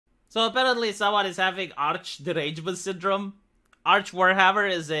So apparently someone is having Arch Derangement Syndrome. Arch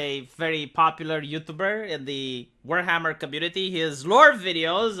Warhammer is a very popular YouTuber in the Warhammer community. His lore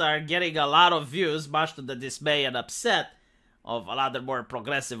videos are getting a lot of views, much to the dismay and upset of a lot of more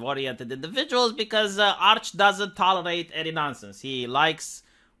progressive-oriented individuals, because Arch doesn't tolerate any nonsense. He likes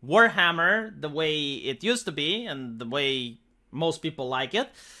Warhammer the way it used to be, and the way most people like it.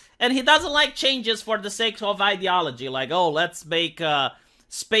 And he doesn't like changes for the sake of ideology, like, oh, let's make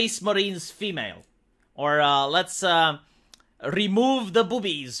Space Marines female. Or let's remove the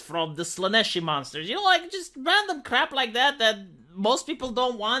boobies from the Slaneshi monsters. You know, like, just random crap like that that most people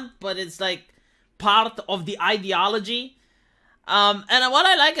don't want, but it's, like, part of the ideology. And what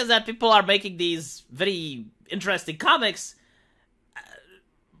I like is that people are making these very interesting comics,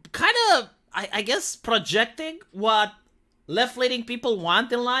 kind of, I guess, projecting what left-leaning people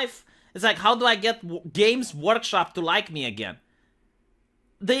want in life. It's like, how do I get Games Workshop to like me again?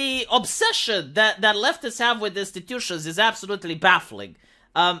 The obsession that leftists have with institutions is absolutely baffling.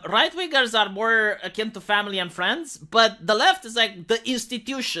 Right-wingers are more akin to family and friends, but the left is like the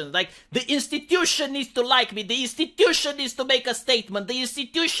institution. Like, the institution needs to like me. The institution needs to make a statement. The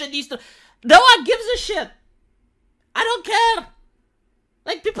institution needs to... No one gives a shit. I don't care.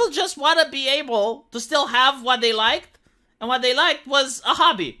 Like, people just want to be able to still have what they liked, and what they liked was a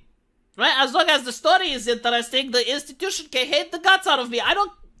hobby. Right? As long as the story is interesting, the institution can hate the guts out of me. I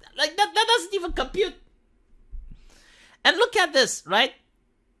don't... Like, that doesn't even compute. And look at this, right?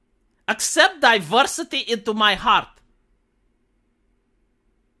 Accept diversity into my heart.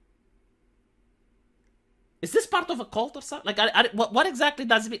 Is this part of a cult or something? Like, what exactly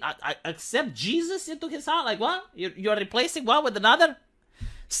does it mean? I accept Jesus into his heart? Like, what? You're replacing one with another?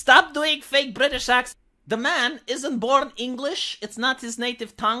 Stop doing fake British accents. The man isn't born English. It's not his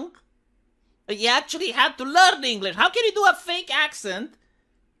native tongue. He actually had to learn English. How can you do a fake accent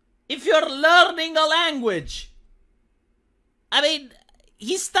if you're learning a language? I mean,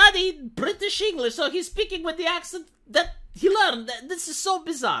 he studied British English, so he's speaking with the accent that he learned. This is so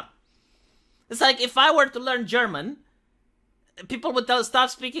bizarre. It's like if I were to learn German, people would stop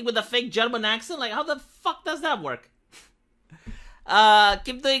speaking with a fake German accent. Like, how the fuck does that work?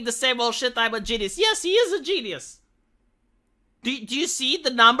 Keep doing the same old shit, I'm a genius. Yes, he is a genius. Do you see the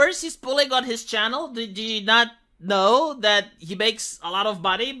numbers he's pulling on his channel? Do you not know that he makes a lot of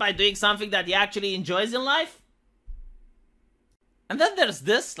money by doing something that he actually enjoys in life? And then there's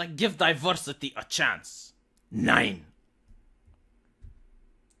this, like, give diversity a chance. 9.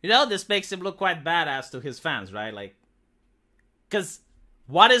 You know, this makes him look quite badass to his fans, right? Like, because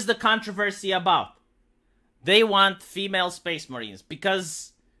what is the controversy about? They want female Space Marines because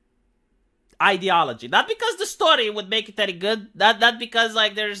ideology. Not because the story would make it any good. Not because,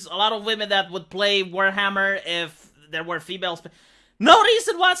 like, there's a lot of women that would play Warhammer if there were females. No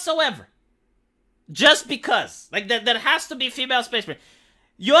reason whatsoever. Just because. Like, there has to be female Space Marines.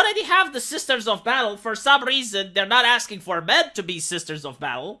 You already have the Sisters of Battle. For some reason, they're not asking for men to be Sisters of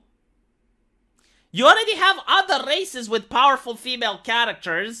Battle. You already have other races with powerful female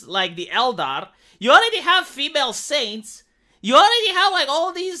characters, like the Eldar. You already have female saints. You already have, like,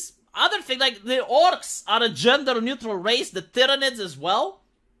 all these other things. Like, the Orcs are a gender-neutral race. The Tyranids as well.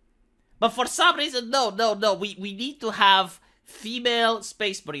 But for some reason, no. We need to have female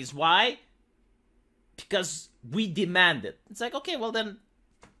Space Marines. Why? Because we demand it. It's like, okay, well then,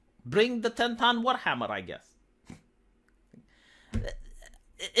 bring the 10-ton Warhammer, I guess.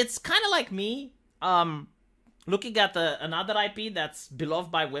 It's kind of like me, looking at another IP that's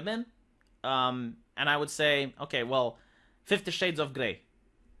beloved by women, and I would say, okay, well, 50 Shades of Grey.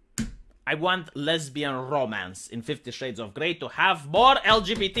 I want lesbian romance in 50 Shades of Grey to have more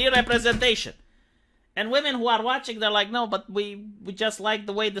LGBT representation. And women who are watching, they're like, no, but we just like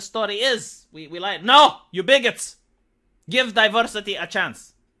the way the story is. We like... No! You bigots! Give diversity a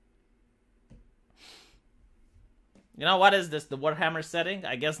chance. You know, what is this? The Warhammer setting?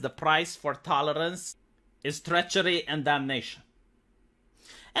 I guess the price for tolerance is treachery and damnation.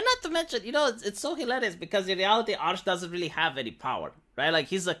 And not to mention, you know, it's so hilarious because in reality, Arch doesn't really have any power, right? Like,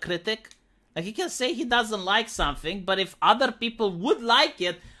 he's a critic. Like, he can say he doesn't like something, but if other people would like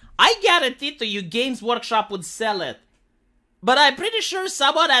it, I guarantee to you Games Workshop would sell it. But I'm pretty sure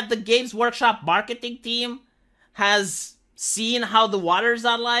someone at the Games Workshop marketing team has seen how the waters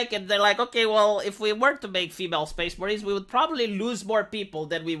are like, and they're like, okay, well, if we were to make female Space Marines, we would probably lose more people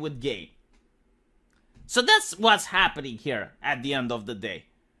than we would gain. So that's what's happening here at the end of the day.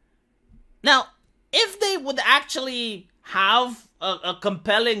 Now, if they would actually have a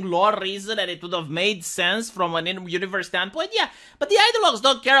compelling lore reason and it would have made sense from an in-universe standpoint, yeah. But the ideologues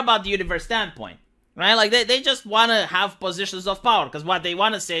don't care about the universe standpoint. Right? Like, they just want to have positions of power. Because what they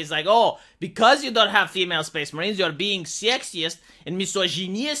want to say is like, oh, because you don't have female Space Marines, you're being sexist and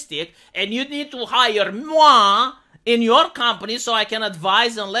misogynistic, and you need to hire moi in your company so I can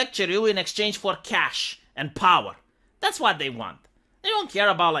advise and lecture you in exchange for cash and power. That's what they want. They don't care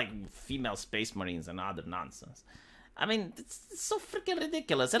about, like, female Space Marines and other nonsense. I mean, it's so freaking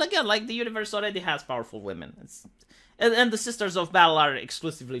ridiculous. And again, like, the universe already has powerful women. And the Sisters of Battle are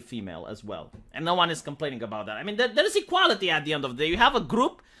exclusively female as well. And no one is complaining about that. I mean, there is equality at the end of the day. You have a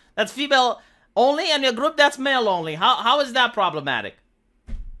group that's female only and a group that's male only. How is that problematic?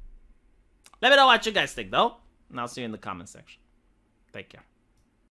 Let me know what you guys think, though. And I'll see you in the comment section. Take care.